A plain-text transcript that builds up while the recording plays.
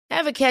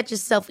Ever catch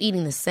yourself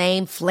eating the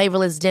same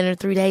flavorless dinner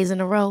 3 days in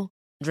a row?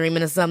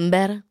 Dreaming of something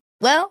better?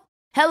 Well,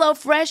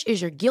 HelloFresh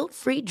is your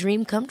guilt-free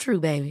dream come true,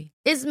 baby.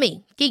 It's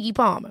me, Keke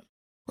Palmer.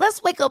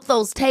 Let's wake up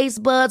those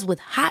taste buds with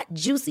hot,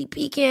 juicy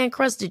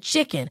pecan-crusted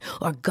chicken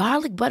or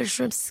garlic butter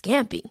shrimp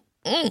scampi.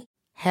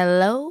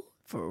 Hello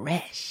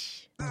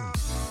Fresh.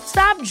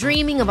 Stop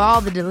dreaming of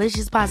all the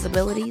delicious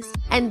possibilities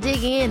and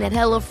dig in at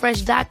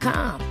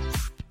HelloFresh.com.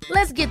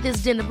 Let's get this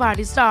dinner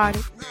party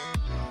started.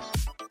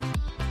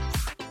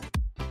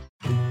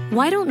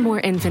 Why don't more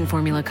infant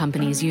formula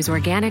companies use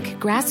organic,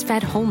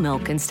 grass-fed whole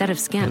milk instead of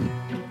skim?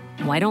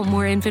 Why don't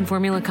more infant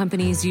formula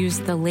companies use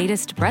the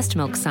latest breast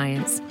milk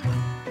science?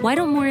 Why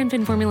don't more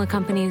infant formula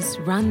companies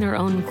run their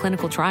own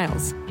clinical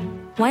trials?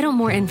 Why don't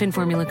more infant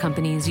formula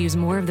companies use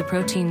more of the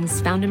proteins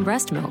found in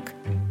breast milk?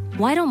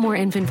 Why don't more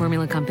infant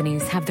formula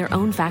companies have their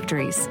own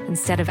factories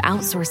instead of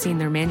outsourcing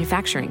their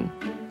manufacturing?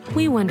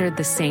 We wondered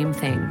the same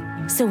thing.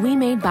 So we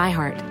made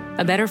ByHeart,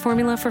 a better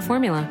formula for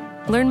formula.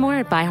 Learn more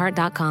at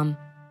byheart.com.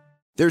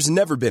 There's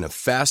never been a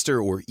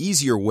faster or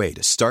easier way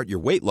to start your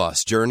weight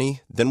loss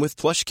journey than with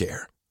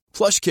PlushCare.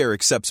 PlushCare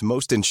accepts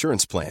most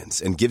insurance plans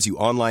and gives you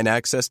online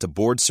access to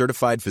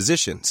board-certified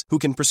physicians who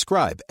can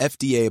prescribe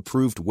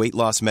FDA-approved weight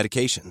loss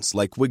medications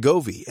like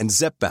Wegovy and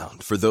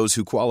Zepbound for those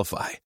who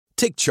qualify.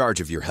 Take charge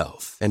of your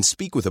health and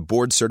speak with a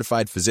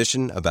board-certified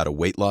physician about a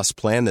weight loss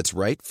plan that's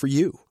right for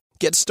you.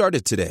 Get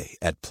started today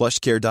at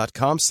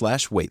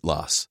plushcare.com/weight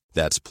loss.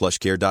 That's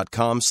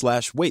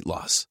plushcare.com/weight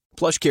loss.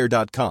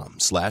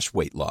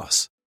 plushcare.com/weight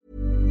loss.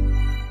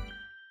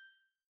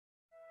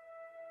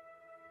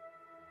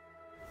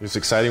 It's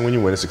exciting when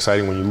you win, it's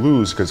exciting when you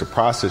lose, because the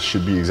process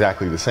should be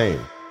exactly the same.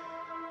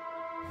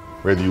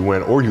 Whether you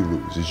win or you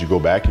lose, as you go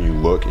back and you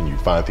look and you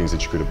find things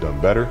that you could have done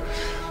better,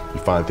 you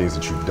find things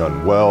that you've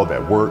done well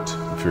that worked,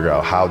 you figure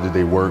out how did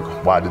they work,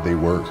 why did they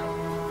work,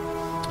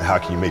 and how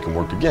can you make them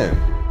work again.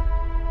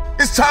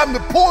 It's time to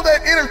pull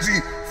that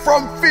energy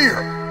from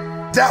fear,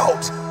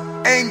 doubt,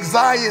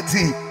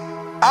 anxiety,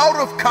 out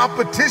of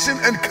competition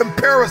and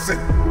comparison.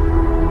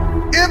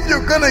 If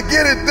you're gonna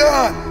get it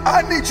done,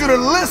 I need you to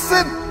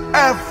listen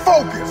and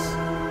focus.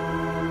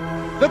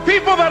 The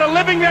people that are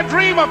living their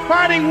dream are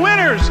finding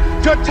winners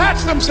to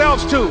attach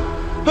themselves to.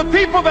 The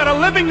people that are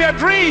living their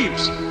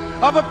dreams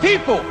are the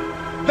people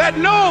that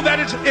know that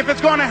if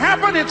it's going to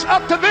happen, it's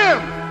up to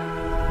them.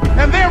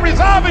 And they're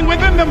resolving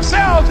within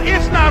themselves,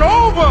 it's not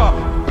over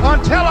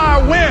until I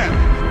win.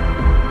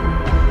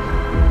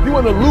 You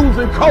in a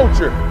losing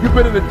culture. You've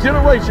been in a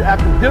generation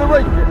after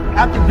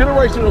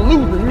generation of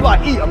losing. You're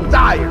like, I'm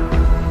tired.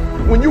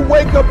 When you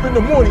wake up in the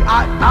morning,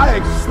 I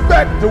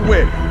expect to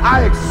win.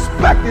 I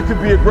expect it to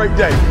be a great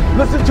day.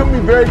 Listen to me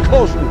very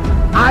closely.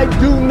 I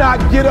do not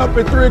get up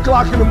at 3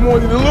 o'clock in the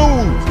morning to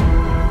lose.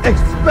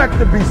 Expect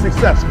to be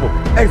successful.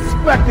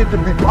 Expect it to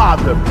be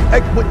positive.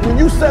 When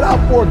you set out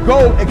for a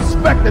goal,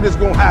 expect that it's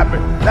going to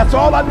happen. That's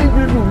all I need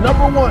you to do.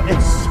 Number one,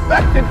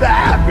 expect it to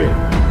happen.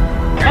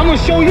 I'm going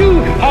to show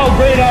you how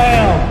great I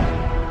am.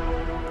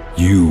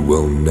 You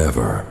will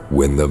never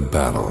win the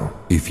battle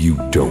if you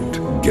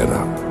don't get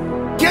up.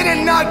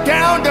 Getting knocked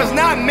down does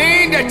not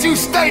mean that you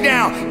stay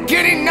down.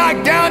 Getting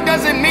knocked down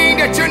doesn't mean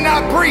that you're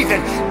not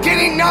breathing.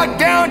 Getting knocked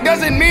down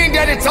doesn't mean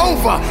that it's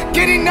over.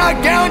 Getting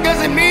knocked down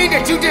doesn't mean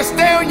that you just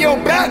stay on your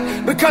back,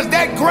 because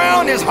that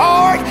ground is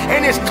hard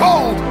and it's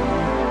cold.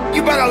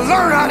 You better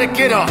learn how to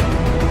get up.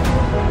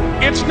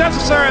 It's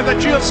necessary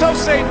that you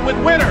associate with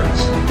winners,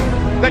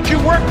 that you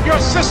work your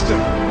system,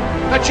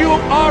 that you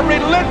are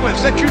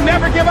relentless, that you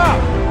never give up.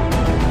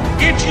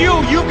 It's you.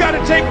 You've got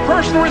to take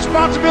personal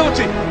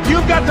responsibility.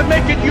 You've got to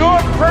make it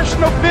your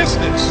personal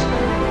business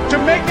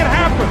to make it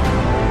happen.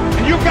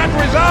 And you've got to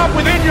resolve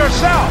within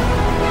yourself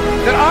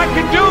that I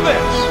can do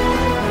this,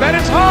 that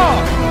it's hard.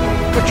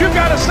 But you've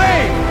got to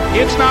say,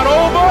 it's not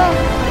over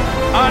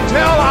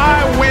until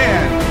I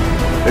win.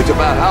 It's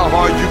about how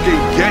hard you can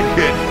get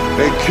hit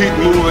and keep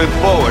moving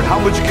forward.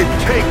 How much you can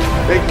take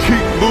and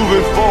keep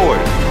moving forward.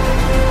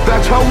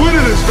 That's how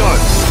winning is done.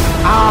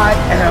 I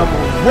am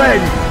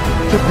ready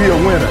to be a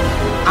winner.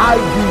 I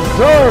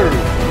deserve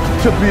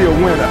to be a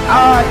winner.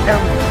 I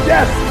am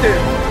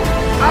destined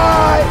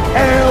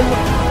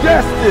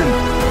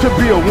to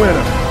be a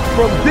winner.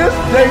 From this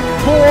day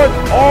forward,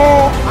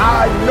 all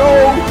I know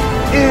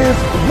is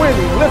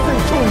winning. Listen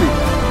to me.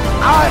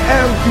 I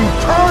am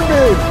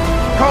determined,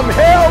 come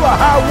hell or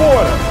high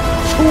water,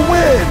 to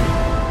win.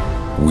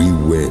 We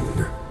win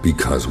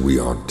because we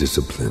are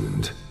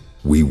disciplined.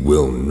 We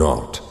will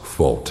not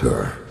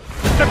falter.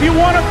 If you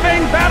want a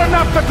thing bad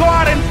enough to go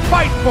out and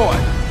fight for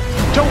it,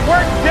 to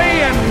work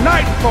day and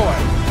night for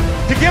it,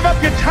 to give up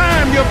your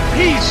time, your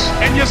peace,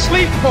 and your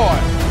sleep for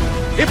it,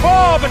 if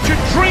all that you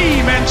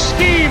dream and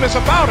scheme is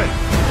about it,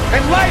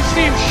 and life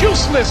seems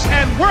useless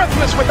and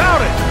worthless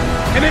without it,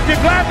 and if you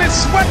gladly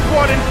sweat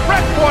for it and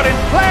fret for it and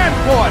plan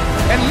for it,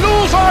 and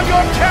lose all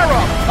your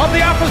terror of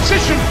the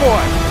opposition for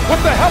it,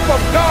 with the help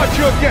of God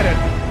you'll get it.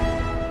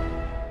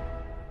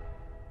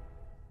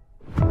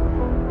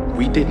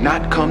 We did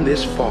not come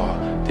this far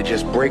to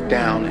just break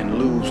down and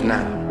lose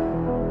now.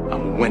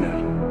 I'm a winner.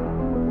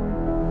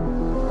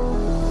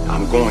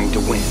 I'm going to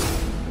win.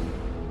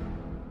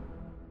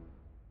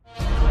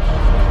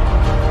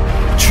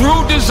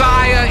 True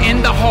desire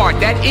in the heart,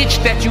 that itch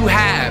that you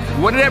have,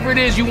 whatever it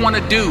is you want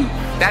to do,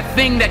 that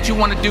thing that you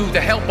want to do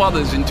to help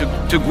others and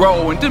to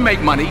grow and to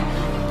make money,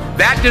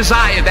 that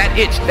desire, that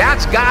itch,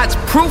 that's God's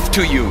proof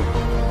to you,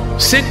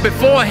 sent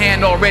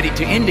beforehand already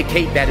to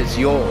indicate that it's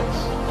yours.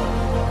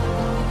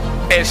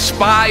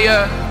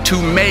 Aspire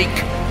to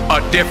make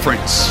a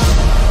difference.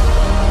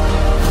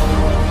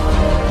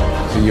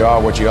 So you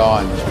are what you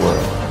are in this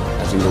world.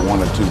 That's either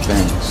one or two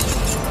things.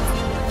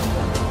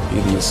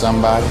 Either you're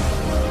somebody,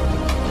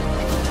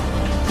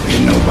 or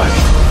you're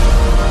nobody.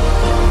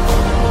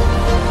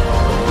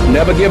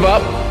 Never give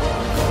up.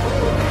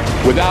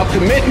 Without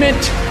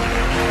commitment,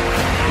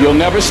 you'll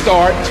never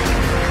start.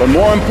 But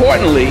more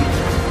importantly,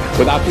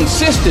 without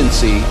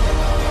consistency,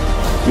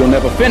 you'll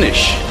never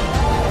finish.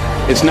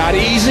 It's not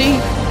easy.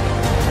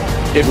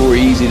 If it were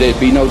easy, there'd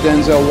be no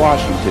Denzel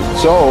Washington.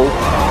 So,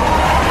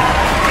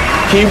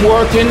 keep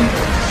working,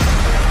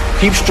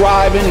 keep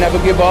striving, never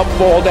give up,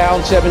 fall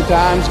down 7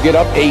 times, get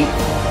up 8.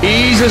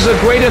 Ease is a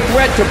greater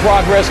threat to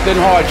progress than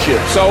hardship.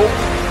 So,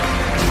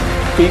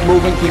 keep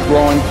moving, keep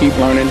growing, keep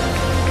learning.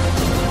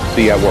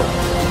 See you at work.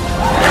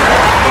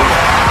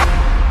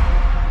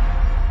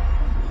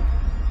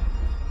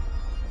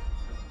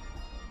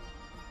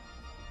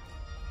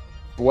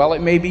 While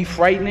it may be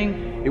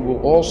frightening, it will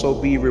also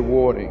be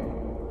rewarding.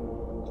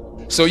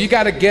 So you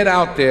got to get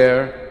out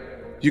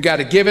there. You got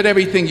to give it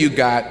everything you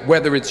got,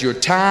 whether it's your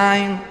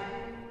time,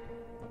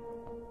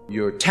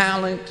 your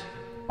talent,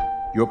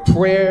 your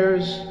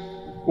prayers,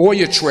 or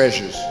your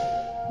treasures.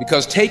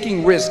 Because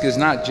taking risk is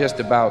not just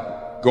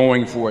about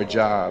going for a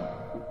job.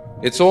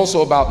 It's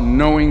also about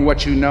knowing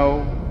what you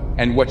know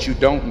and what you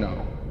don't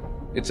know.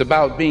 It's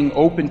about being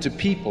open to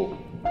people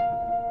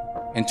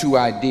and to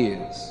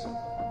ideas.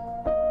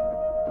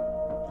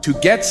 To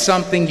get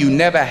something you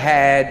never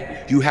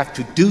had, you have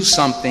to do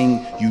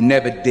something you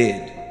never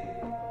did.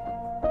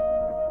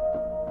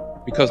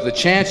 Because the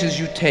chances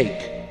you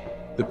take,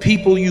 the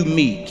people you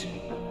meet,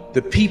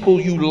 the people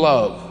you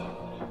love,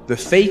 the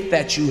faith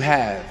that you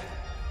have,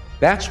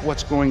 that's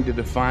what's going to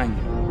define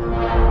you.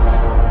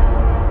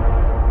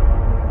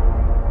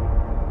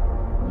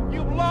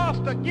 You've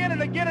lost again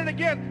and again and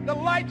again. The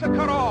lights are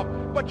cut off,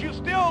 but you're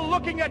still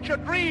looking at your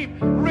dream,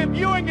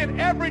 reviewing it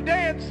every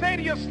day and say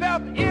to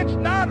yourself, it's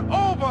not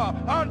over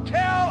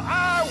until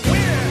I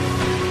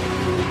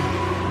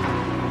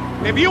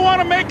win. If you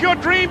want to make your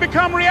dream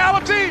become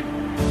reality,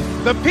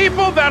 the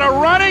people that are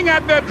running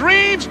at their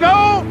dreams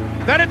know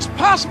that it's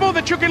possible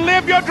that you can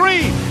live your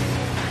dream,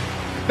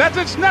 that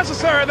it's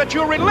necessary, that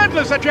you're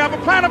relentless, that you have a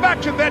plan of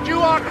action, that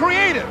you are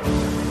creative.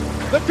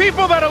 The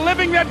people that are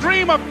living their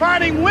dream are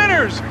finding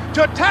winners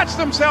to attach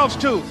themselves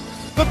to.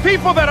 The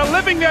people that are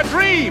living their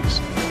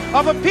dreams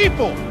are the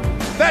people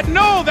that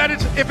know that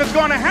if it's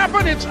going to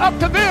happen, it's up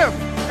to them.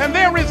 And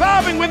they're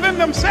resolving within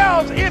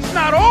themselves, it's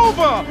not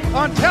over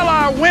until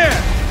I win.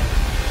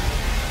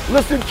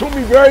 Listen to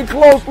me very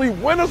closely.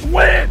 Winners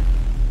win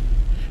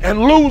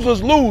and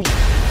losers lose.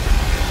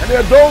 And there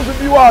are those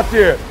of you out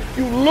there,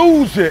 you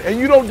lose it and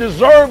you don't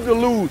deserve to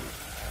lose.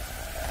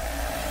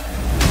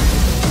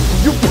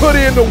 You put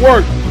in the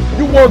work,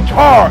 you worked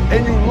hard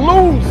and you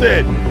lose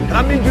it. And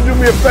I need you to do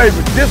me a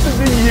favor. This is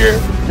the year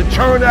to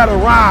turn that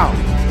around.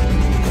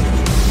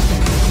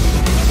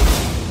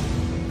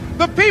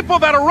 The people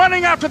that are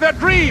running after their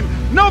dream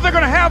know they're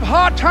going to have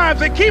hard times.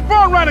 They keep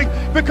on running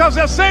because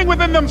they're saying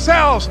within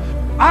themselves,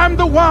 I'm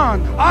the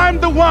one,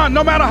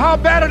 no matter how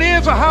bad it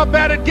is or how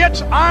bad it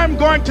gets, I'm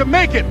going to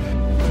make it.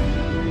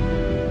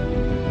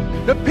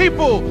 The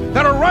people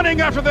that are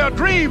running after their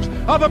dreams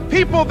are the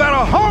people that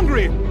are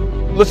hungry.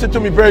 Listen to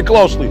me very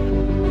closely.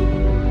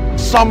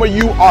 Some of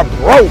you are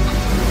broke.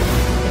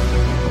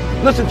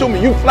 Listen to me,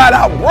 you flat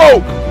out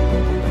broke,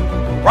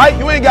 right?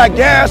 You ain't got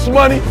gas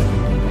money.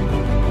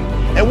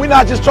 And we're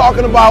not just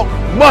talking about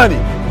money.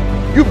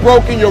 You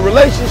broke in your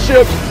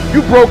relationships,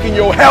 you broke in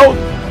your health,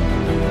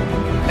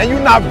 and you're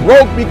not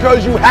broke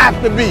because you have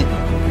to be,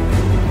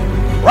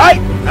 right?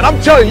 And I'm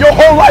telling you, your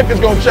whole life is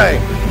gonna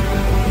change.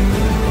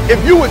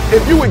 If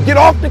you would get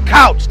off the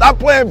couch, stop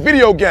playing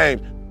video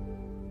games.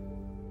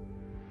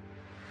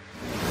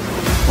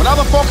 When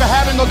other folk are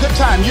having a good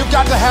time, you've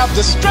got to have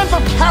the strength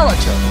of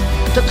character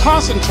to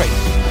concentrate,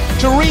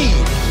 to read,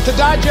 to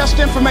digest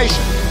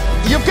information.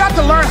 You've got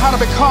to learn how to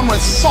become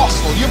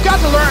resourceful. You've got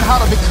to learn how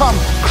to become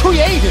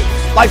creative.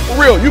 Like for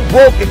real, you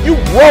broke. If you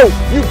broke,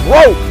 you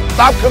broke.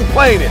 Stop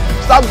complaining.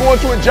 Stop going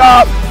to a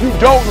job you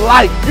don't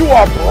like. You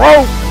are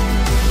broke.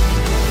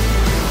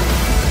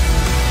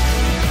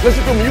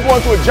 Listen to me, you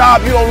going to a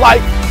job you don't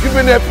like. You've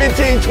been there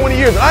 15, 20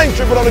 years, and I ain't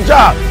tripping on the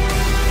job.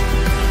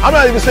 I'm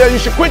not even saying you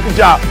should quit the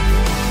job.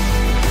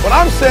 But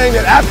I'm saying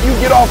that after you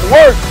get off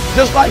work,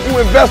 just like you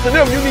invest in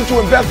them, you need to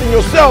invest in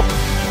yourself.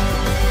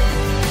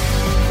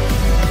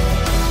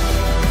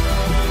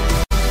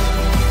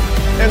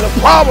 And the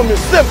problem is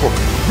simple.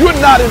 You're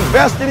not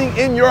investing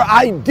in your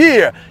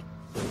idea.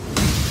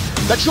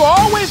 That you're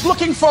always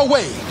looking for a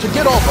way to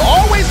get over,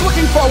 always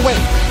looking for a way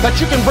that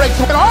you can break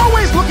through, and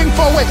always looking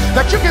for a way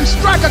that you can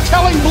strike a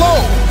telling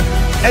blow.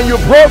 And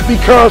you're broke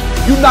because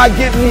you're not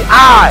getting the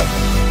I.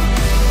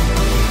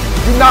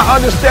 You're not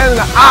understanding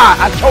the I.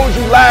 I told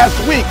you last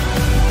week.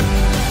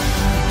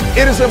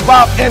 It is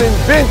about an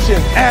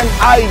invention, an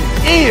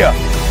idea.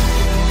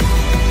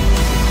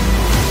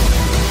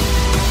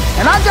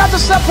 And I got to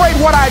separate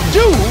what I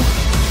do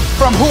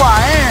from who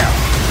I am.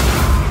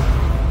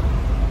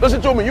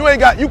 Listen to me. You ain't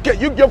got,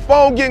 your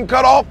phone getting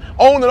cut off,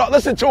 on and off.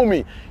 Listen to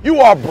me. You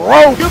are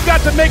broke. You've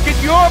got to make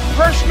it your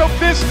personal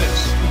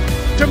business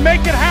to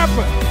make it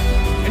happen.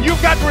 And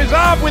you've got to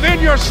resolve within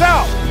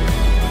yourself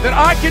that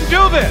I can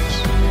do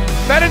this,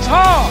 that it's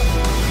hard.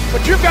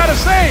 But you've got to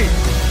say,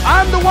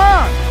 I'm the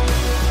one.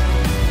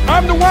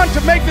 I'm the one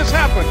to make this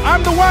happen.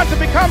 I'm the one to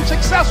become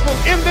successful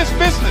in this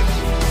business.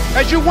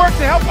 As you work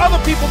to help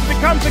other people to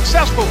become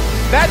successful,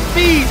 that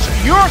feeds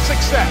your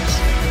success.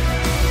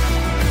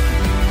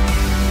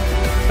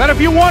 That if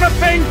you want a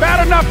thing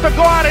bad enough to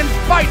go out and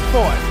fight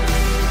for it,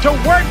 to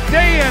work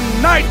day and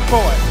night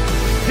for it,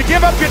 to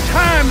give up your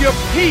time, your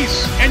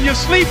peace, and your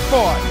sleep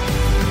for it,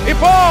 if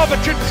all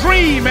that you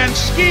dream and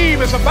scheme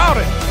is about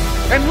it,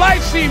 and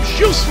life seems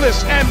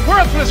useless and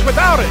worthless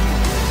without it,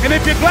 and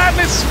if you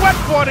gladly sweat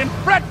for it and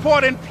fret for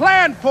it and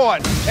plan for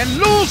it and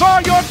lose all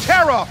your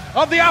terror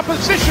of the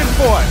opposition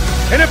for it,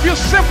 and if you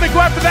simply go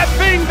after that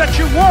thing that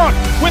you want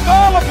with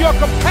all of your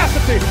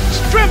capacity,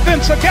 strength and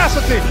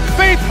sagacity,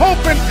 faith,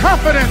 hope and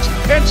confidence,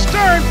 and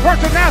stern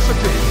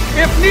pertinacity,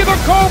 if neither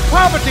cold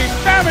poverty,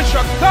 famish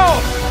or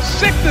thirst,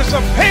 sickness or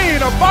pain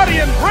or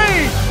body and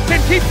brain can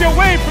keep you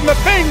away from the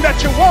thing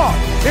that you want,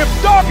 if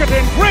dogged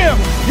and grim,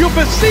 you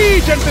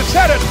besiege and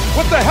beset it,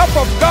 with the help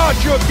of God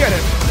you'll get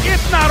it.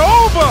 It's not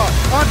over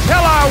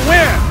until I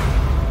win.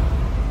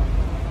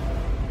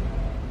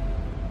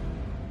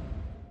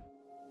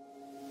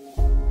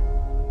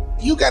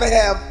 You gotta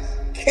have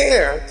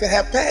care to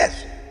have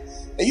passion.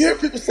 And you hear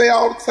people say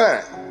all the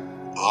time,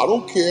 I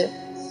don't care.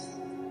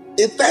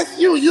 If that's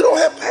you, you don't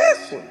have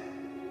passion.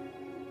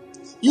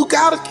 You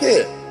gotta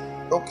care,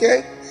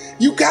 okay?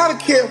 You gotta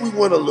care if we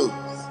win or lose.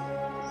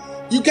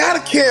 You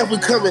gotta care if we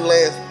come in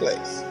last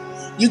place.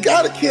 You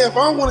gotta care if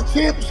I don't win a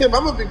championship,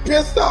 I'm gonna be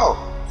pissed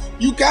off.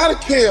 You gotta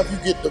care if you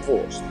get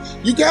divorced.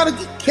 You gotta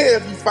care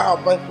if you file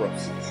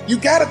bankruptcy. You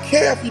gotta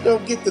care if you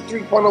don't get the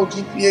 3.0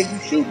 GPA you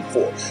shooting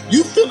for.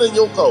 You fill in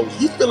your goals,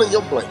 you fill in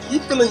your blanks, you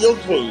fill in your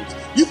dreams,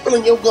 you fill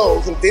in your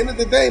goals. And at the end of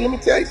the day, let me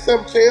tell you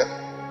something, champ.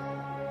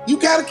 You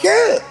gotta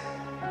care.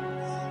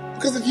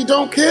 Because if you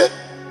don't care,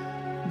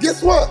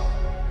 guess what?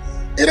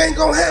 It ain't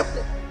gonna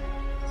happen.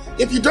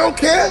 If you don't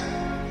care,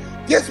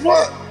 guess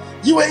what?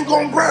 You ain't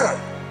gonna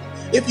grind.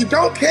 If you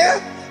don't care,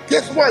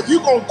 guess what? You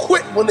gonna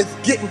quit when it's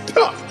getting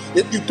tough.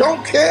 If you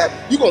don't care,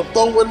 you gonna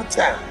throw in the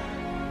towel.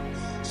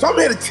 So I'm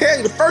here to tell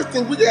you, the first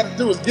thing we got to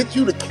do is get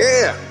you to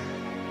care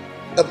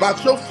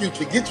about your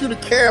future, get you to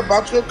care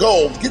about your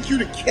goals, get you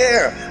to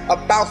care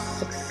about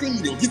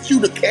succeeding, get you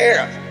to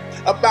care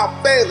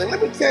about failing.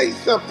 Let me tell you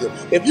something.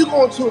 If you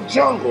go into a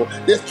jungle,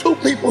 there's two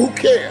people who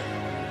care.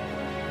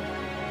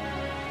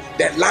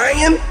 That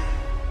lion,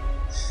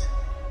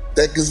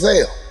 that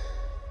gazelle.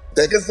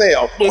 That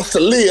gazelle wants to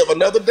live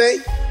another day,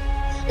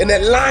 and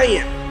that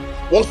lion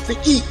wants to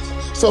eat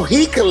so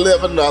he can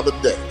live another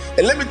day.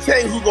 And let me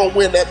tell you who's going to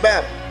win that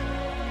battle.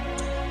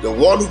 The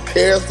one who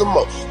cares the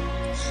most.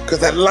 Because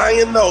that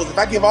lion knows if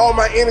I give all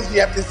my energy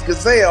after this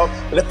gazelle,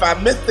 and if I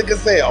miss the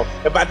gazelle,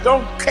 if I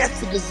don't catch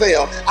the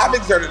gazelle, I've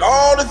exerted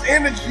all this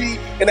energy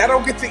and I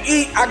don't get to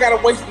eat, I got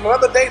to waste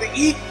another day to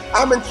eat,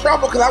 I'm in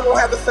trouble because I won't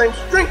have the same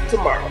strength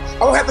tomorrow.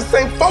 I won't have the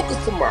same focus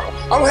tomorrow.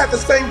 I won't have the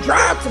same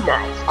drive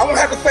tomorrow. I won't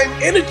have the same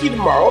energy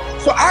tomorrow.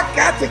 So I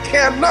got to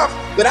care enough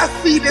that I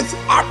see this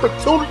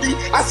opportunity,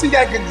 I see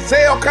that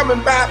gazelle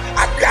coming by,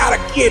 I got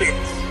to get it.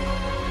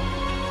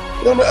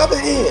 And on the other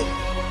hand,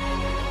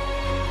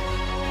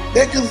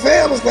 that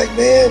gazelle is like,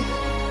 man,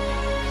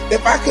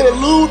 if I can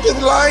elude this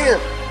lion,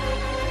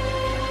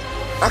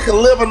 I can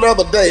live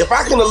another day. If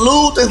I can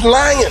elude this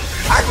lion,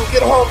 I can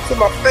get home to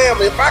my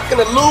family. If I can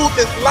elude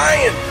this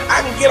lion,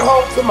 I can get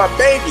home to my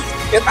babies.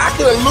 If I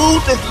can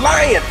elude this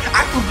lion,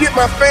 I can get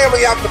my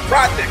family out the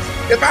projects.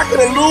 If I can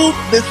elude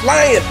this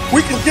lion,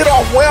 we can get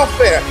off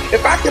welfare.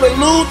 If I can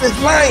elude this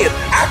lion,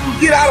 I can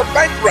get out of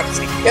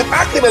bankruptcy. If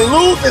I can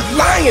elude this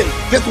lion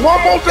just one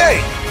more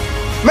day,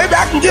 maybe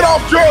I can get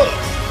off drugs.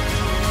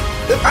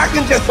 If I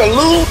can just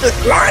elude this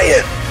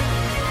lion,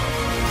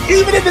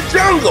 even in the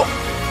jungle,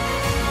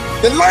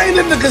 the lion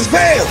and the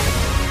gazelle,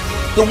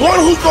 the one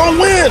who's gonna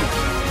win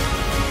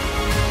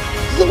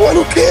is the one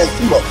who cares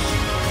the most.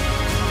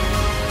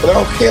 But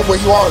I don't care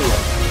where you are in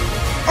life.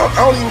 I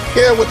don't even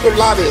care what your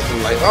lot is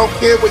in life. I don't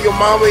care where your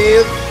mama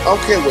is. I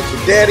don't care what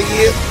your daddy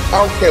is. I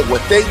don't care what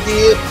they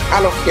did.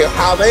 I don't care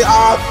how they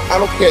are. I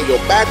don't care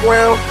your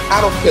background. I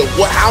don't care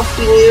what house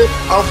you're in.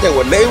 I don't care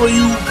what neighbor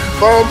you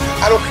from.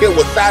 I don't care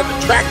what side of the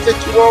track that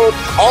you're on.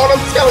 All I'm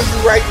telling you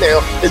right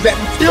now is that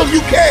until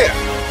you care,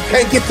 you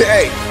can't get to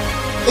A.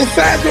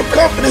 Inside your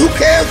company, who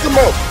cares the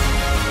most?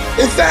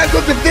 Inside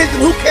your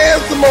division, who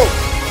cares the most?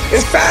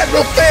 Inside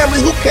your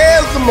family, who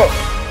cares the most?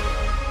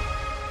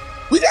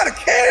 We gotta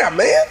care,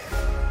 man.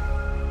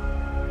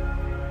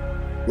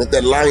 And if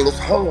that lion is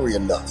hungry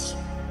enough,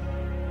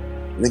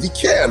 and if he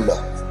care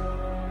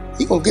enough,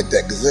 he gonna get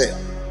that gazelle.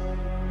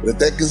 But if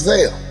that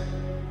gazelle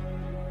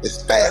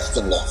is fast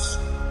enough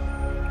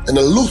and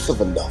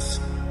elusive enough,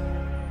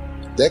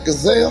 that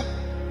gazelle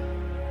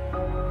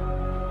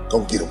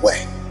gonna get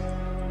away.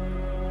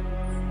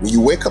 When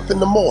you wake up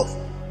in the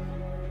morning,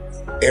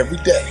 every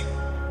day,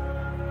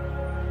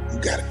 you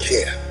gotta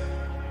care.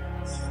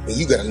 And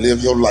you gotta live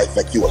your life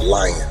like you a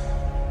lion.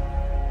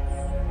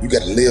 You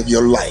gotta live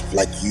your life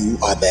like you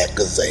are that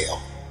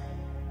gazelle.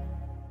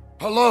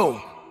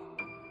 Hello,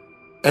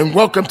 and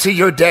welcome to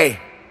your day.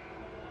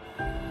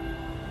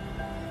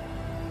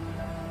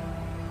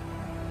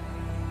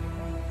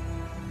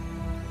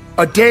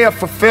 A day of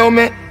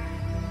fulfillment,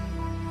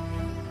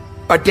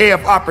 a day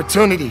of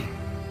opportunity.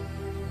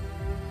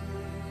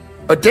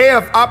 A day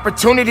of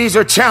opportunities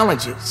or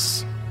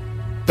challenges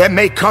that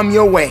may come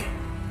your way.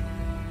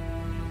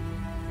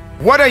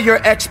 What are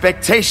your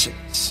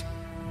expectations?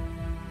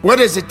 What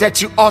is it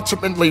that you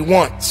ultimately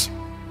want?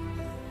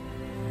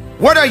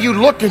 What are you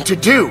looking to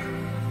do?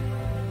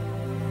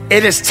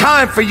 It is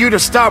time for you to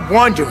stop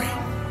wandering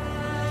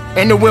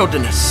in the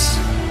wilderness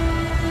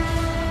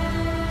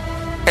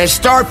and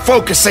start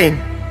focusing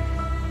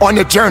on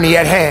the journey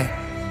at hand.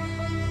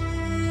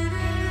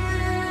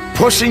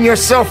 Pushing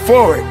yourself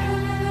forward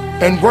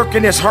and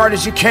working as hard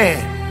as you can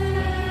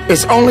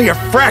is only a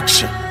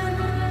fraction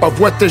of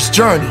what this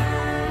journey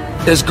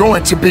is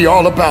going to be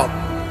all about.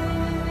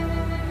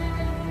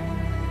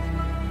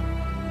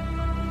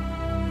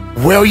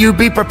 Will you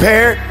be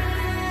prepared?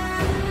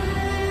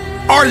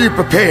 Are you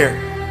prepared?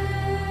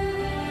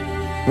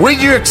 Will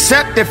you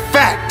accept the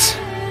fact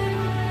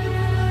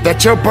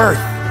that your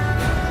birth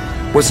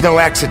was no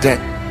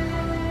accident?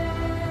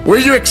 Will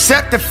you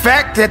accept the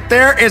fact that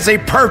there is a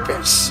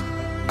purpose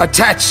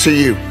attached to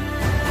you?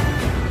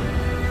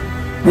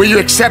 Will you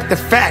accept the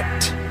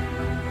fact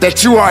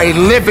that you are a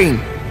living,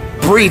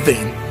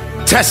 breathing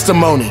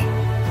testimony?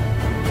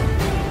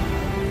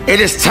 It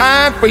is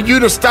time for you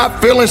to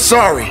stop feeling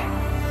sorry.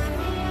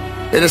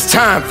 It is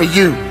time for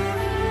you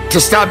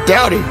to stop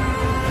doubting.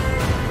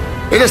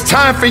 It is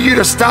time for you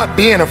to stop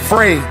being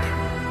afraid.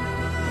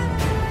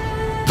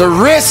 The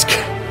risk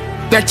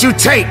that you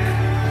take,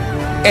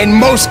 in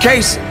most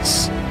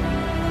cases,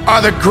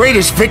 are the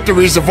greatest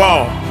victories of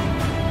all.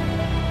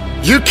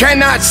 You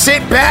cannot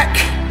sit back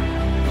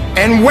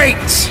and wait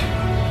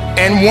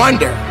and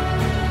wonder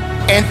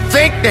and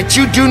think that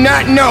you do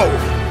not know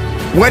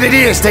what it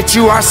is that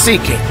you are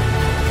seeking.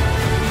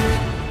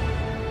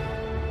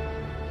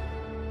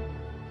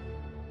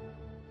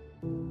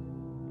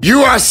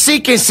 You are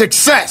seeking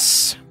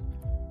success.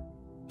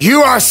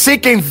 You are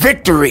seeking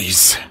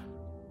victories.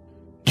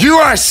 You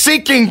are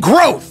seeking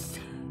growth.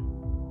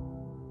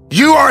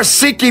 You are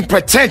seeking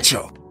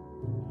potential.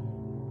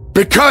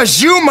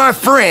 Because you, my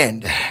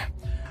friend,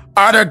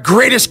 are the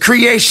greatest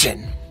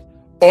creation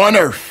on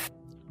earth.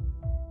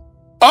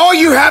 All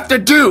you have to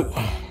do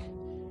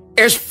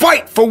is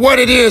fight for what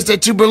it is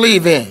that you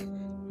believe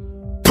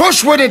in.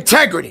 Push with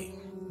integrity.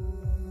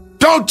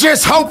 Don't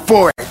just hope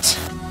for it.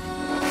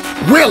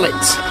 Will it.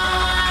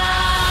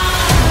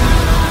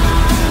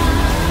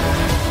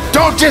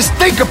 Don't just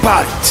think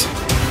about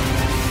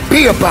it.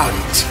 Be about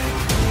it.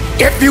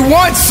 If you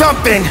want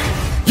something,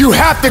 you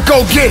have to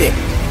go get it.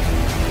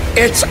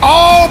 It's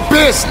all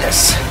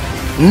business,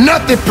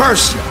 nothing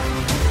personal.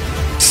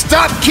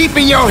 Stop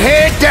keeping your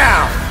head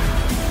down.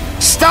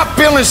 Stop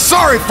feeling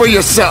sorry for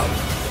yourself.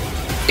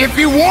 If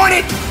you want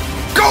it,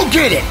 go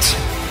get it.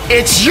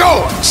 It's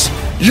yours.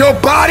 Your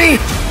body,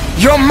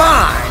 your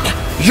mind,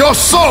 your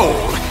soul.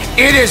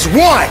 It is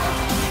one.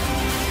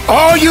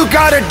 All you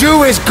gotta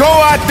do is go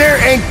out there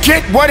and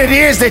get what it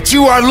is that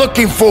you are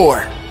looking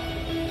for.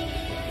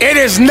 It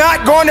is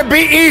not going to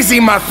be easy,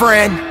 my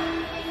friend.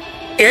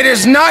 It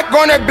is not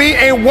going to be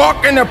a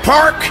walk in the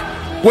park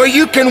where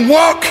you can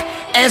walk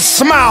and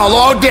smile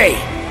all day.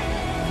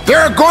 There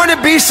are going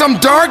to be some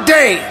dark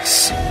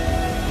days.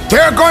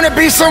 There are going to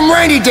be some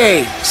rainy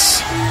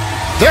days.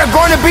 There are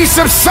going to be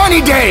some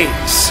sunny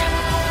days.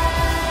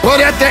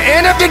 But at the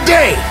end of the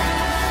day,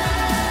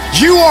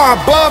 you are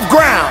above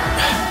ground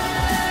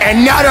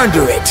and not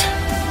under it.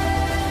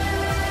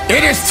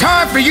 It is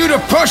time for you to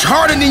push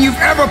harder than you've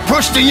ever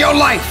pushed in your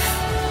life.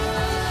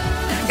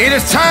 It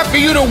is time for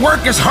you to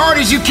work as hard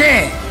as you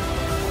can.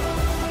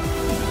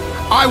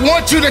 I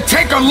want you to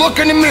take a look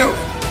in the mirror.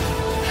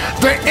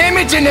 The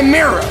image in the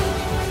mirror,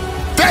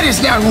 that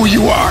is not who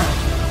you are.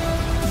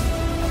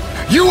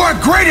 You are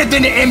greater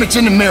than the image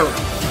in the mirror.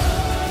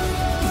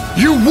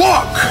 You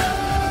walk,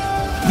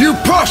 you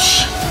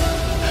push,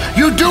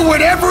 you do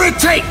whatever it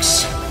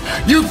takes.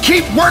 You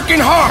keep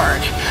working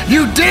hard,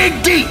 you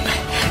dig deep,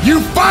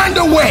 you find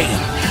a way,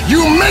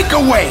 you make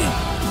a way.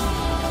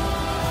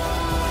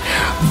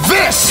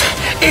 This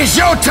is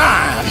your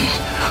time.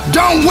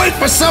 Don't wait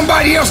for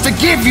somebody else to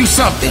give you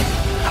something.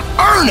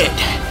 Earn it.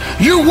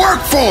 You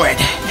work for it.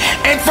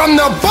 And from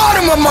the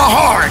bottom of my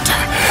heart,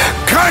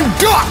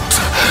 conduct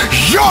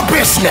your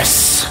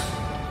business.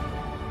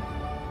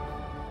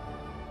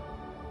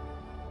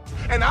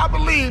 And I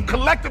believe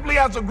collectively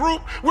as a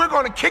group, we're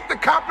going to kick the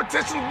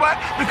competition's butt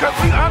because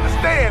we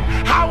understand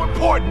how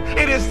important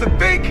it is to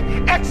think,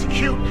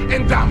 execute,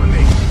 and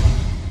dominate.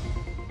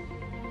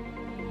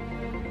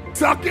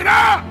 Suck it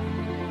up.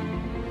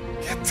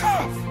 Get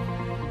tough.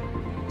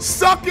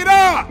 Suck it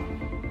up.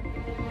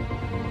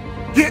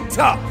 Get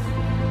tough.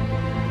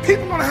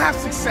 People want to have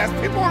success.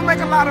 People want to make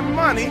a lot of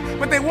money,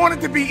 but they want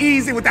it to be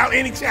easy without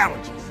any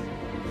challenges.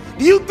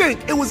 Do you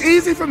think it was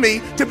easy for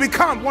me to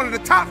become one of the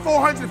top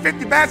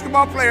 450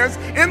 basketball players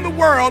in the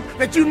world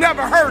that you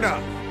never heard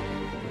of?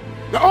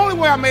 The only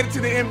way I made it to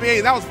the NBA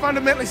is I was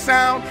fundamentally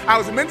sound, I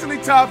was mentally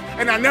tough,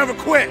 and I never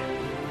quit.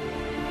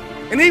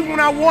 And even when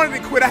I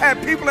wanted to quit, I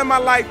had people in my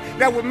life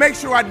that would make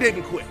sure I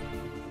didn't quit.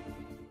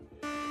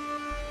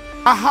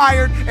 I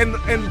hired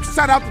and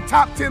set out the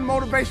top 10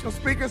 motivational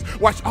speakers,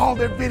 watched all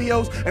their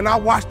videos, and I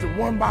watched them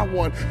one by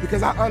one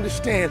because I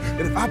understand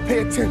that if I pay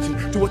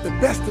attention to what the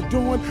best are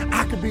doing,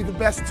 I could be the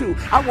best too.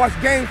 I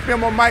watched game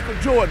film on Michael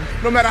Jordan.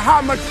 No matter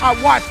how much I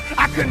watched,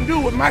 I couldn't do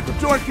what Michael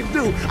Jordan could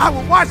do. I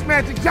would watch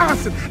Magic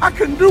Johnson. I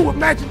couldn't do what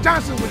Magic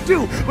Johnson would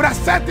do, but I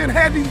sat there and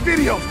had these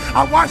videos.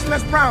 I watched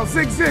Les Brown,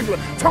 Zig Ziglar,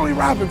 Tony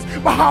Robbins,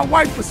 but my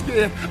wife was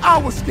scared. I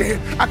was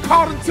scared. I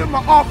called into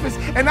my office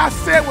and I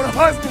said what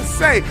husbands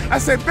say. I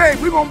said, babe,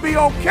 we're gonna be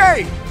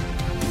okay.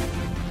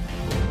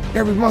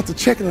 Every month the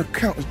checking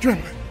account was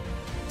dwindling.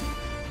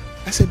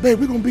 I said, babe,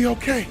 we're gonna be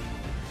okay.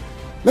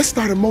 Let's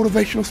start a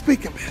motivational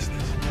speaking business.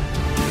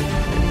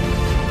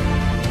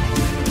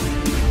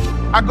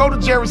 I go to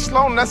Jerry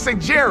Sloan and I say,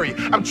 Jerry,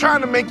 I'm trying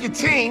to make your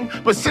team,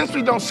 but since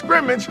we don't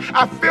scrimmage,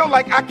 I feel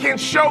like I can't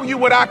show you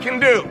what I can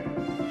do.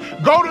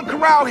 Go to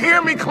Corral,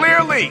 hear me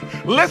clearly.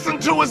 Listen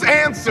to his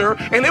answer,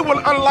 and it will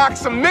unlock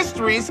some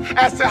mysteries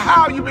as to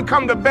how you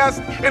become the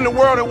best in the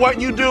world at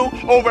what you do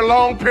over a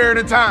long period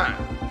of time.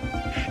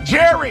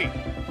 Jerry,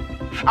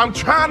 I'm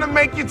trying to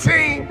make your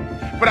team,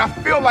 but I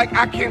feel like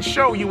I can't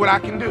show you what I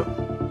can do.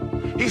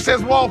 He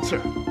says,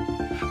 Walter,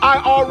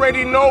 I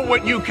already know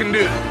what you can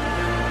do,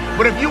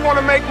 but if you want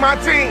to make my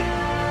team,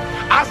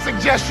 I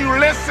suggest you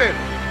listen,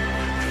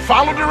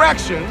 follow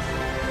directions,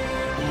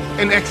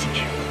 and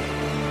execute.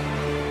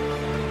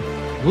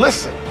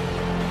 Listen,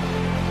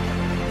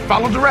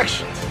 follow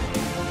directions,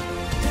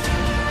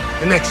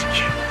 and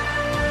execute.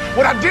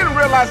 What I didn't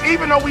realize,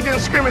 even though we didn't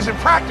scrimmage in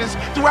practice,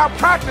 throughout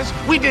practice,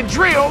 we did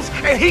drills,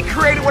 and he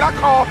created what I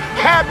call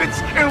habits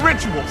and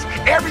rituals.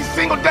 Every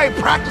single day,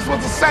 practice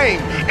was the same.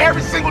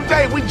 Every single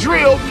day, we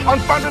drilled on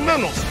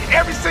fundamentals.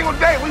 Every single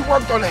day, we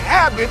worked on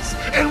habits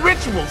and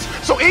rituals.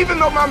 So even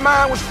though my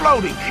mind was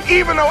floating,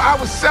 even though I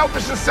was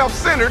selfish and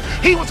self-centered,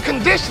 he was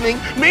conditioning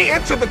me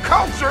into the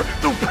culture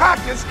through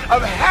practice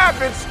of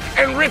habits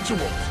and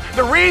rituals.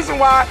 The reason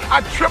why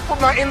I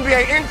tripled my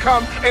NBA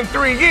income in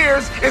 3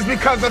 years is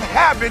because of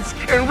habits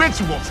and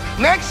rituals.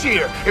 Next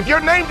year, if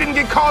your name didn't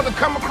get called to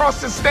come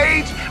across the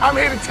stage, I'm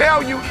here to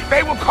tell you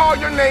they will call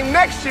your name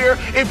next year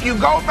if you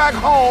go back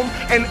home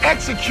and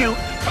execute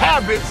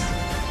habits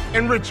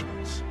and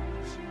rituals.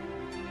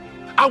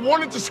 I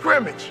wanted to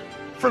scrimmage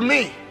for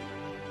me,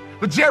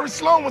 but Jerry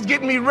Sloan was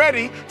getting me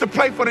ready to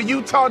play for the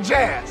Utah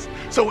Jazz.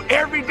 So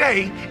every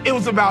day, it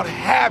was about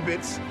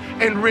habits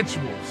and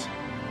rituals.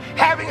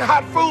 Having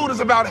hot food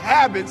is about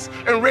habits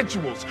and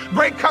rituals.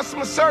 Great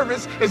customer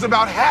service is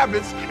about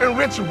habits and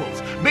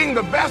rituals. Being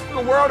the best in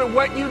the world at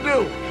what you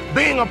do,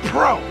 being a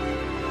pro,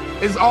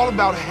 is all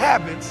about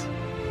habits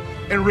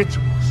and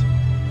rituals.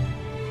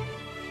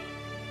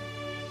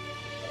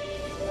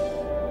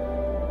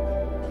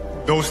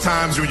 Those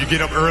times when you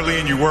get up early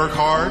and you work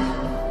hard.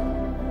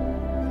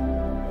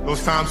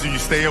 Those times when you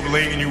stay up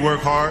late and you work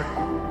hard.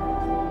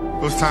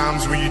 Those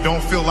times when you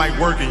don't feel like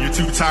working, you're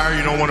too tired,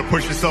 you don't want to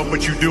push yourself,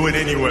 but you do it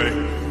anyway.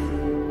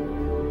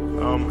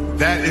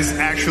 That is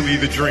actually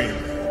the dream.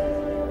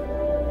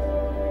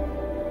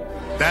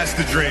 That's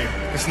the dream.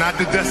 It's not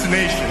the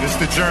destination, it's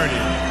the journey.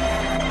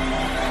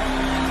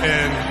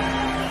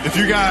 And if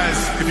you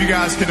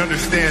guys can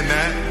understand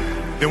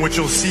that, then what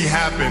you'll see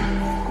happen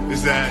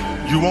is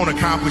that you won't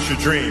accomplish your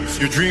dreams.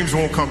 Your dreams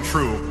won't come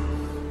true.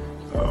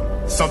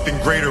 Something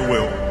greater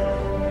will.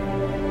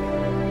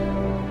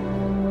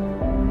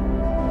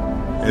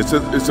 It's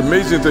an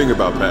amazing thing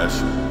about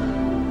passion.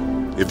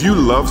 If you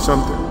love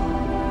something,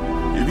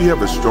 if you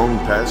have a strong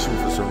passion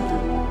for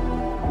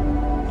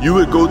something, you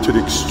would go to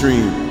the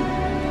extreme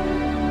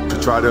to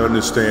try to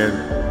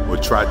understand or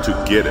try to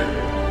get it.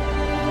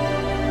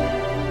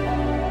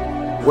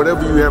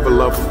 Whatever you have a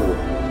love for,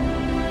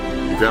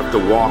 if you have to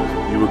walk,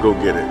 you would go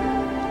get it.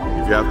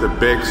 If you have to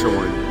beg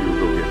someone, you would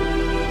go get it.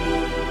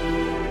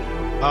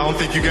 I don't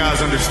think you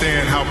guys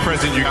understand how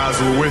present you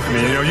guys were with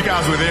me. You know, you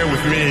guys were there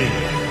with me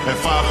at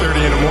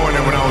 5:30 in the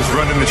morning when I was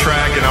running the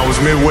track and I was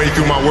midway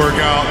through my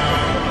workout.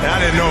 And I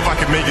didn't know if I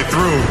could make it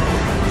through.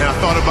 And I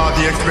thought about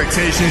the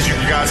expectations you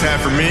guys had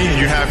for me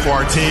and you had for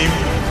our team.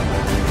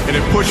 And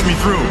it pushed me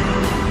through.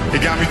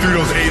 It got me through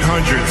those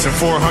 800s and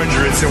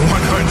 400s and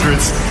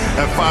 100s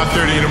at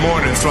 5:30 in the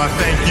morning. So I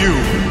thank you.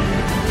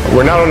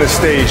 We're not on this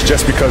stage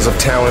just because of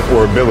talent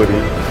or ability.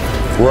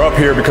 We're up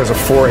here because of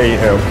 4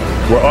 a.m.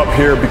 We're up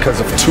here because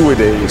of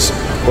 2-a-days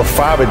or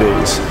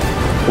 5-a-days.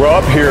 We're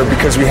up here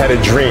because we had a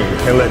dream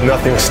and let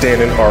nothing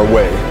stand in our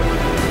way.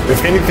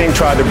 If anything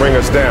tried to bring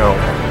us down,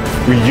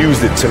 we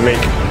used it to make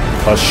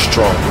us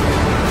strong.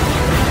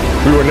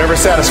 We were never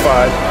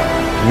satisfied,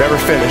 never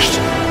finished,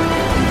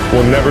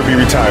 will never be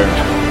retired.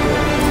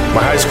 My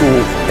high school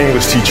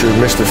English teacher,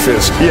 Mr.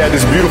 Fisk, he had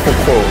this beautiful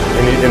quote,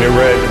 and it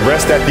read,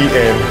 "Rest at the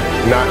end,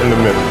 not in the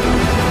middle."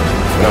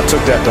 And I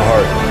took that to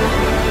heart.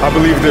 I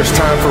believe there's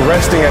time for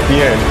resting at the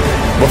end,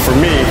 but for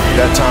me,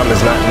 that time is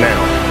not now.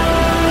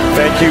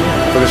 Thank you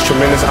for this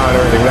tremendous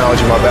honor in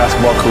acknowledging my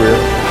basketball career,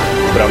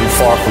 but I'm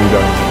far from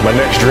done. My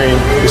next dream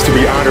is to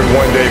be honored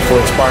one day for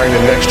inspiring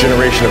the next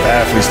generation of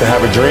athletes to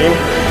have a dream,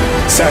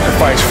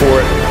 sacrifice for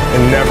it,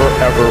 and never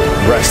ever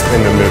rest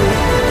in the middle.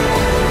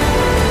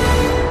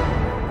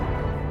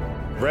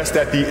 Rest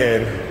at the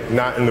end,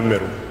 not in the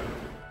middle.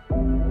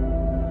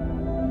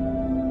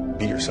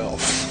 Be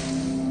yourself.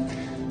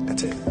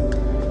 That's it.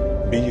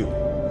 Be you.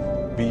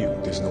 Be you.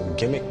 There's no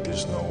gimmick.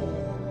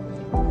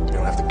 You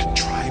don't have to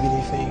contrive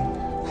anything.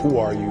 Who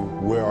are you?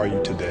 Where are you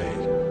today?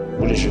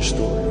 What is your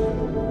story?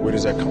 Where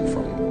does that come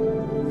from?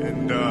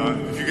 And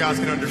if you guys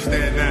can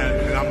understand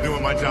that, then I'm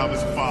doing my job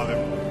as a father.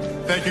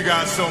 Thank you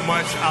guys so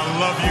much. I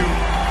love you.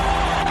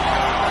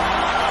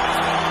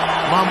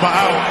 Mamba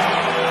out.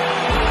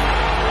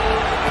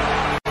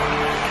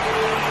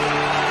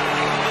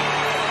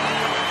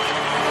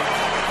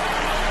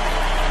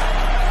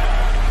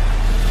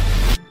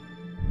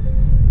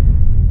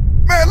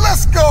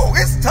 Let's go.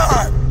 It's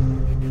time.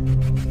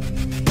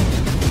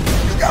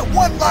 You got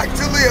one life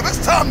to live.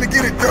 It's time to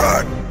get it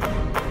done.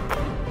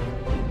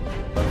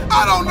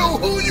 I don't know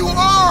who you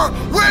are,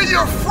 where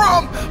you're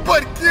from,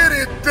 but get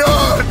it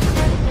done.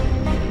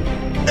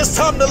 It's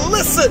time to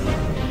listen.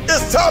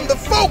 It's time to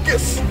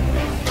focus.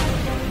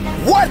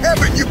 What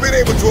haven't you been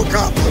able to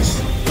accomplish?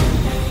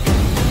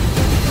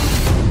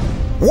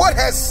 What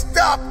has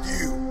stopped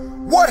you?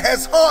 What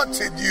has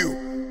haunted you?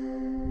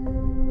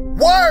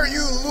 Why are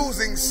you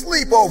losing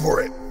sleep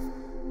over it?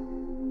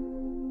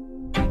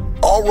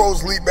 All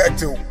roads lead back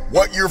to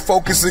what you're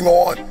focusing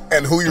on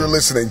and who you're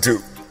listening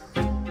to.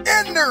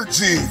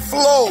 Energy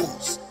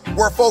flows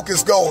where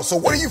focus goes. So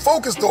what are you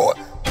focused on?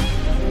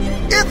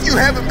 If you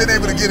haven't been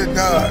able to get it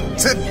done,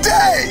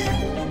 today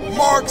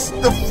marks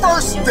the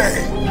first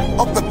day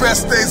of the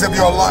best days of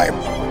your life.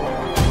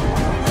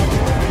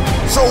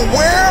 So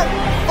where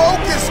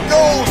focus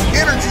goes,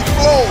 energy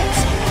flows.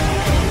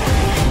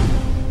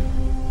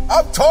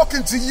 I'm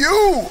talking to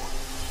you.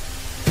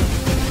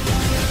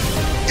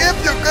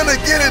 If you're gonna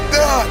get it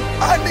done,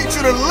 I need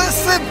you to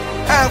listen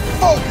and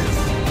focus.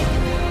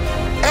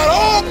 At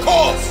all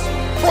costs,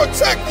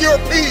 protect your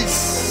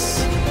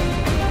peace.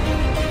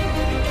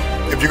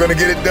 If you're gonna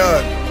get it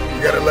done,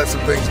 you gotta let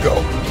some things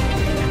go.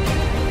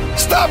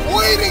 Stop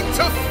waiting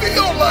to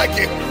feel like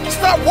it.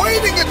 Stop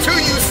waiting until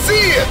you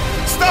see it.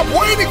 Stop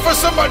waiting for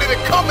somebody to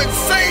come and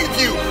save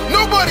you.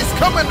 Nobody's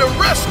coming to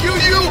rescue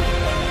you.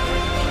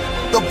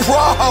 The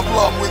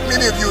problem with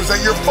many of you is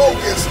that you're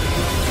focused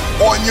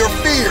on your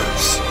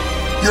fears.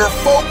 You're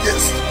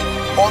focused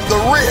on the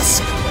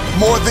risk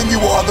more than you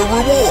are the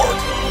reward.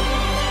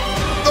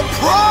 The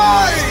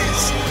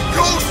prize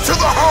goes to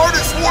the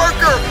hardest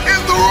worker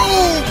in the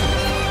room.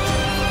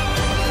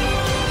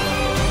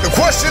 The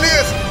question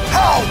is,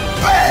 how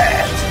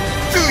bad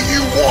do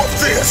you want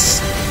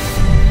this?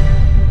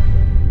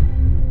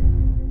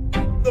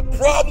 The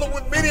problem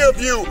with many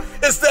of you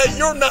is that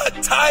you're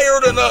not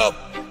tired enough.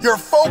 You're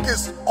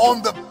focused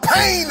on the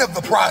pain of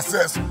the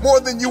process more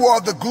than you are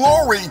the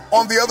glory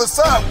on the other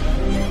side.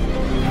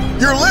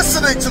 You're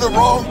listening to the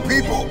wrong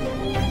people.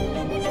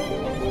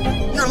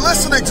 You're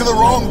listening to the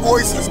wrong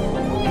voices.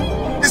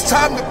 It's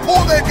time to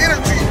pull that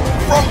energy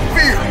from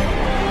fear.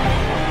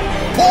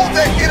 Pull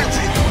that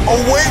energy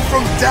away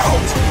from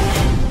doubt.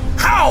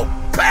 How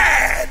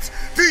bad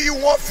do you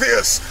want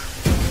this?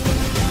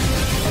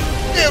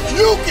 If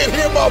you can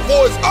hear my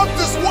voice, I'm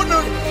just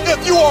wondering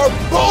if you are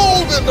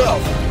bold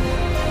enough.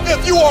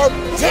 If you are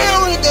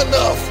daring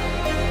enough,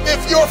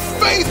 if your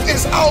faith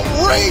is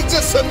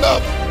outrageous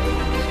enough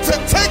to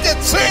take a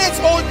chance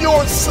on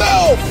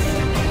yourself,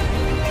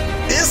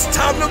 it's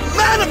time to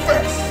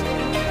manifest.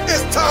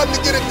 It's time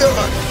to get it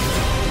done.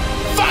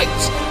 Fight,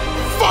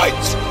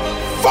 fight,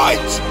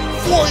 fight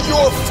for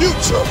your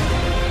future.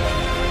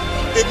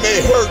 It may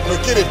hurt,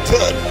 but get it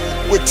done.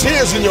 With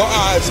tears in your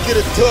eyes, get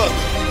it done.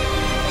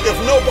 If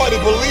nobody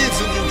believes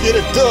in you, get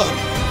it done.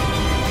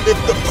 If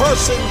the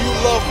person you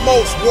love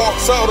most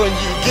walks out on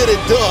you, get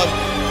it done.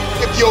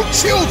 If your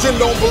children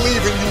don't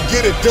believe in you,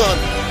 get it done.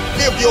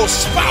 If your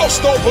spouse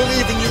don't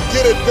believe in you,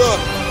 get it done.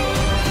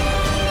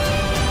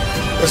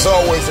 It's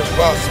always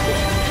impossible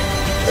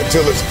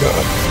until it's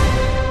done.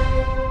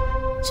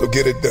 So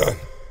get it done.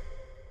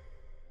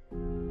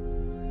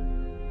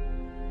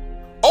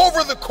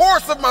 Over the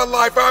course of my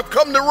life, I've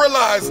come to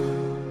realize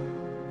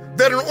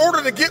that in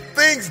order to get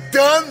things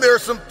done, there are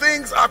some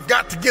things I've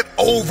got to get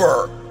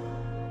over.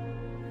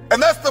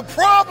 And that's the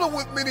problem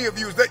with many of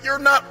you, is that you're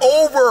not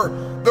over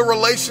the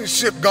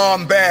relationship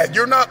gone bad.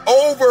 You're not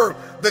over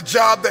the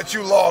job that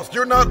you lost.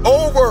 You're not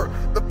over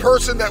the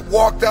person that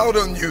walked out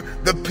on you,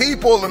 the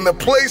people and the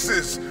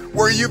places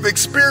where you've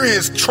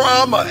experienced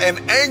trauma and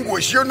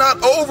anguish. You're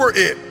not over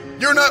it.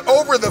 You're not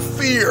over the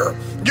fear.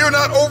 You're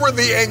not over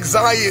the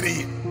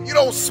anxiety. You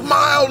don't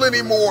smile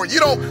anymore. You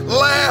don't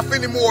laugh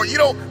anymore. You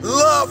don't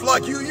love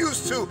like you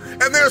used to.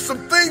 And there are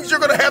some things you're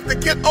going to have to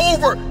get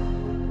over.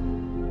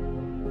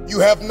 You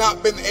have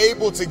not been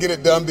able to get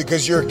it done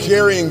because you're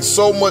carrying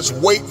so much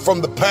weight from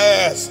the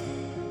past.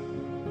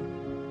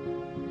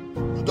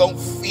 You don't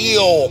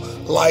feel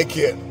like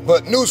it.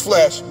 But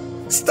newsflash,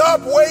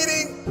 stop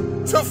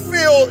waiting to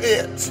feel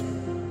it.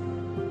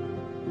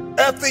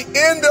 At the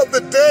end of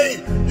the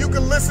day, you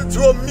can listen to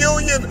 1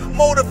 million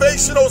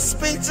motivational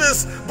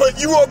speeches, but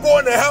you are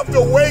going to have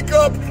to wake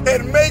up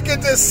and make a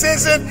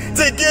decision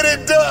to get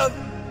it done.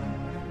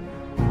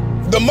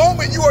 The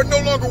moment you are no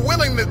longer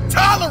willing to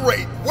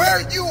tolerate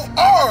where you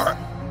are,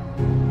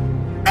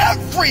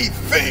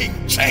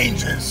 everything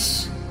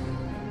changes.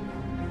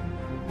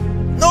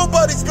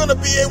 Nobody's gonna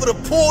be able to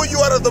pull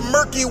you out of the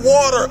murky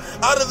water,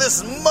 out of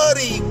this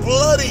muddy,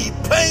 bloody,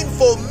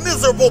 painful,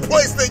 miserable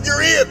place that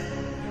you're in.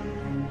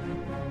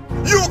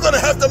 You're gonna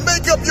have to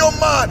make up your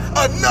mind.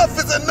 Enough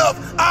is enough.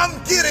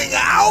 I'm getting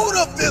out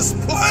of this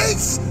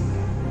place.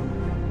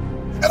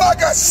 And I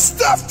got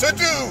stuff to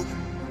do.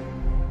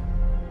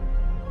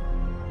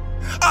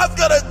 I've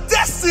got a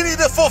destiny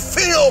to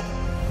fulfill.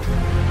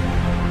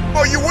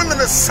 Are you willing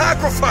to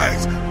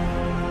sacrifice?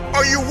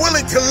 Are you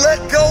willing to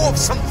let go of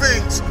some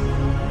things?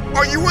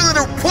 Are you willing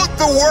to put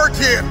the work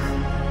in?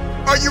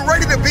 Are you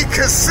ready to be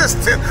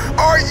consistent?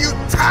 Are you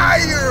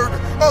tired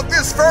of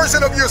this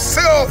version of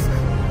yourself?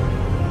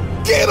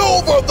 Get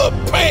over the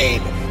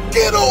pain.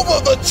 Get over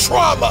the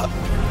trauma.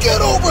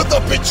 Get over the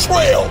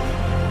betrayal.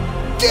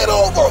 Get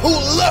over who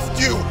left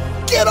you.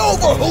 Get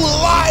over who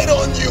lied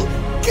on you.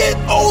 Get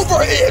over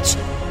it.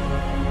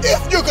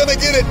 If you're gonna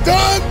get it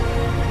done,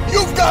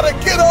 you've gotta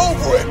get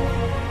over it.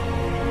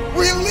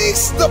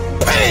 Release the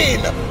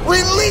pain.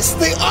 Release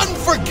the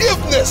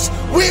unforgiveness.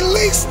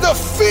 Release the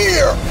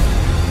fear.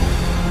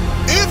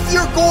 If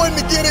you're going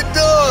to get it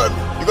done,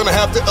 you're gonna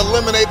have to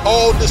eliminate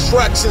all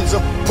distractions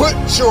and put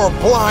your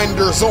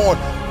blinders on.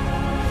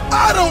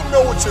 I don't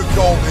know what your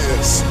goal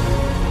is.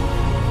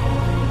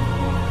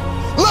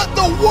 Let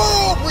the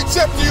world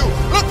reject you.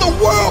 Let the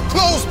world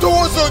close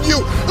doors on you.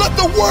 Let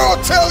the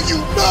world tell you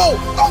no.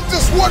 I'm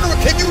just wondering,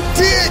 can you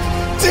dig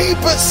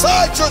deep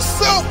inside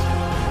yourself?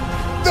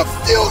 The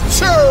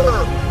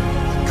future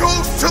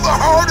goes to the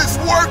hardest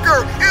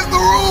worker in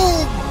the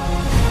room.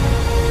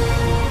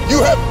 You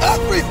have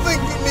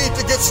everything you need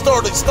to get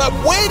started. Stop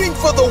waiting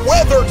for the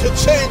weather to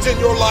change in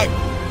your life.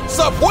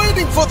 Stop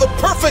waiting for the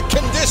perfect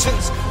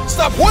conditions.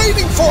 Stop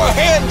waiting for a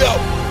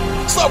handout.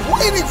 Stop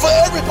waiting for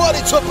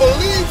everybody to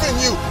believe in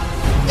you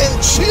and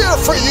cheer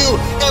for you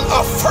and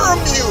affirm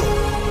you.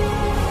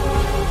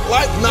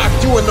 Life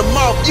knocked you in the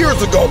mouth years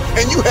ago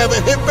and you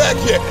haven't hit back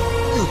yet.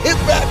 You hit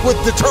back with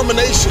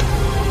determination.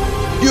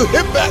 You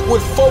hit back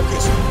with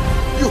focus.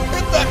 You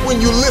hit back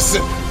when you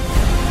listen.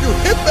 You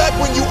hit back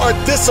when you are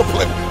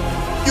disciplined.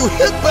 You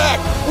hit back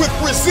with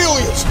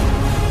resilience.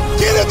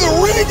 Get in the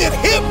ring and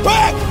hit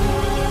back.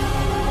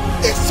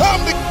 It's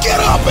time to get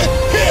up and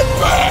hit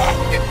back.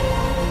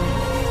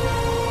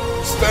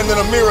 Stand in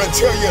a mirror and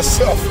tell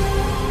yourself,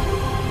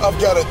 I've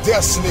got a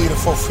destiny to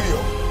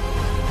fulfill.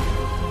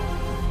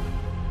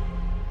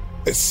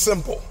 It's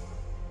simple,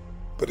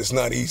 but it's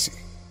not easy.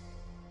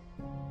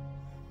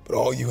 But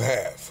all you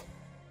have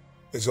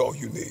is all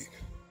you need.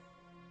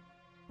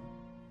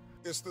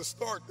 It's the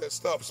start that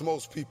stops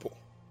most people.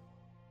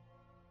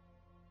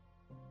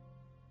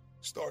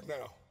 Start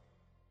now.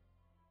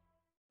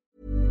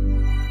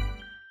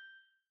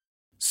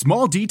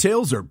 Small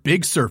details are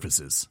big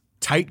surfaces.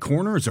 Tight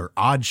corners are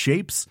odd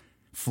shapes.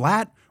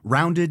 Flat,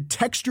 rounded,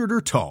 textured,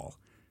 or tall.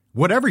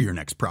 Whatever your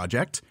next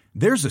project,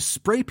 there's a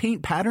spray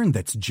paint pattern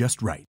that's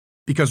just right.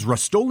 Because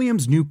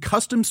Rust-Oleum's new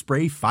Custom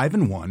Spray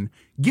 5-in-1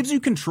 gives you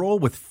control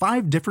with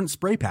 5 different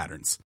spray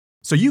patterns.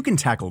 So you can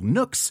tackle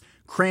nooks,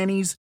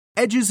 crannies,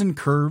 edges, and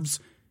curves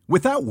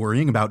without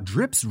worrying about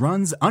drips,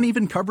 runs,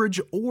 uneven coverage,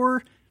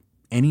 or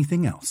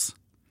anything else.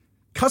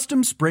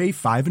 Custom Spray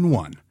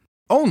 5-in-1.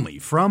 Only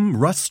from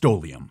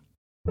Rust-Oleum.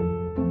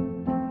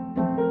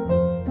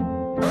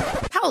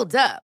 Hold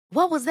up.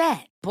 What was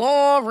that?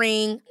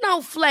 Boring.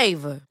 No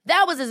flavor.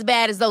 That was as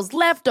bad as those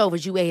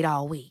leftovers you ate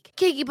all week.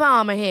 Keke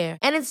Palmer here,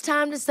 and it's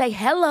time to say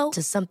hello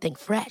to something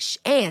fresh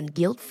and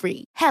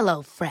guilt-free.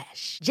 Hello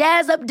Fresh.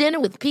 Jazz up dinner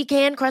with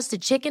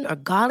pecan-crusted chicken or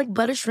garlic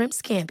butter shrimp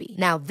scampi.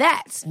 Now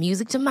that's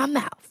music to my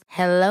mouth.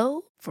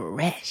 Hello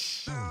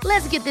Fresh.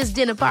 Let's get this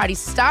dinner party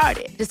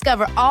started.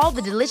 Discover all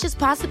the delicious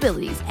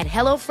possibilities at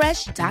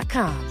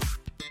HelloFresh.com.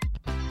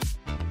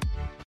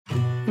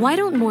 Why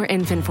don't more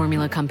infant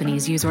formula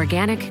companies use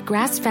organic,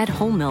 grass-fed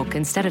whole milk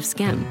instead of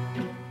skim?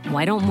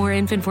 Why don't more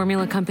infant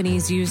formula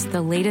companies use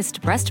the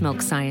latest breast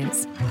milk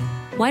science?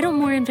 Why don't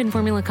more infant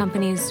formula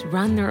companies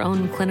run their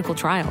own clinical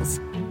trials?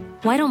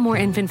 Why don't more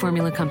infant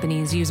formula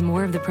companies use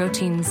more of the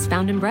proteins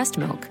found in breast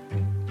milk?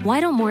 Why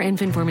don't more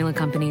infant formula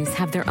companies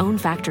have their own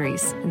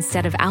factories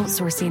instead of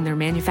outsourcing their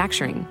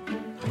manufacturing?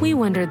 We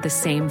wondered the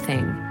same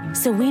thing.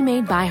 So we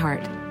made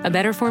ByHeart, a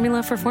better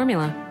formula for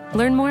formula.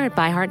 Learn more at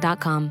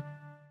byheart.com.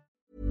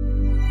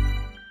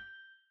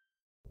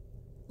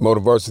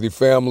 Motiversity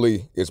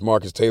family, it's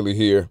Marcus Taylor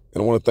here,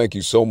 and I want to thank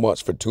you so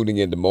much for tuning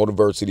in to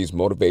Motiversity's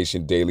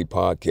Motivation Daily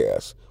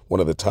Podcast, one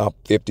of the top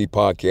 50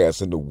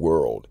 podcasts in the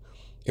world.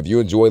 If you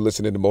enjoy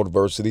listening to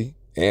Motiversity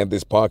and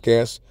this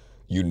podcast,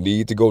 you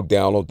need to go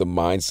download the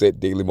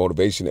Mindset Daily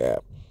Motivation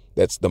app.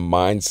 That's the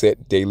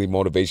Mindset Daily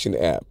Motivation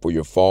app for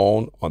your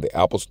phone on the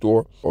Apple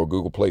Store or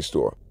Google Play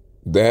Store.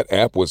 That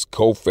app was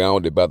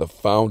co-founded by the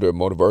founder of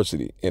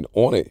Motiversity, and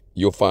on it,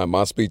 you'll find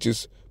my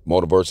speeches,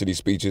 Motiversity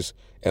speeches,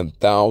 and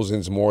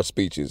thousands more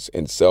speeches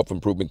and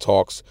self-improvement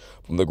talks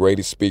from the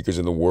greatest speakers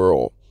in the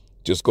world.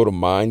 Just go to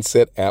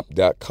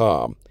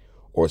mindsetapp.com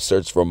or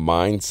search for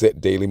Mindset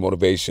Daily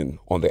Motivation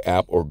on the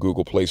app or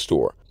Google Play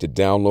Store to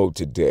download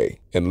today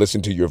and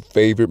listen to your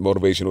favorite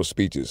motivational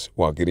speeches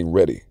while getting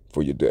ready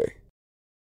for your day.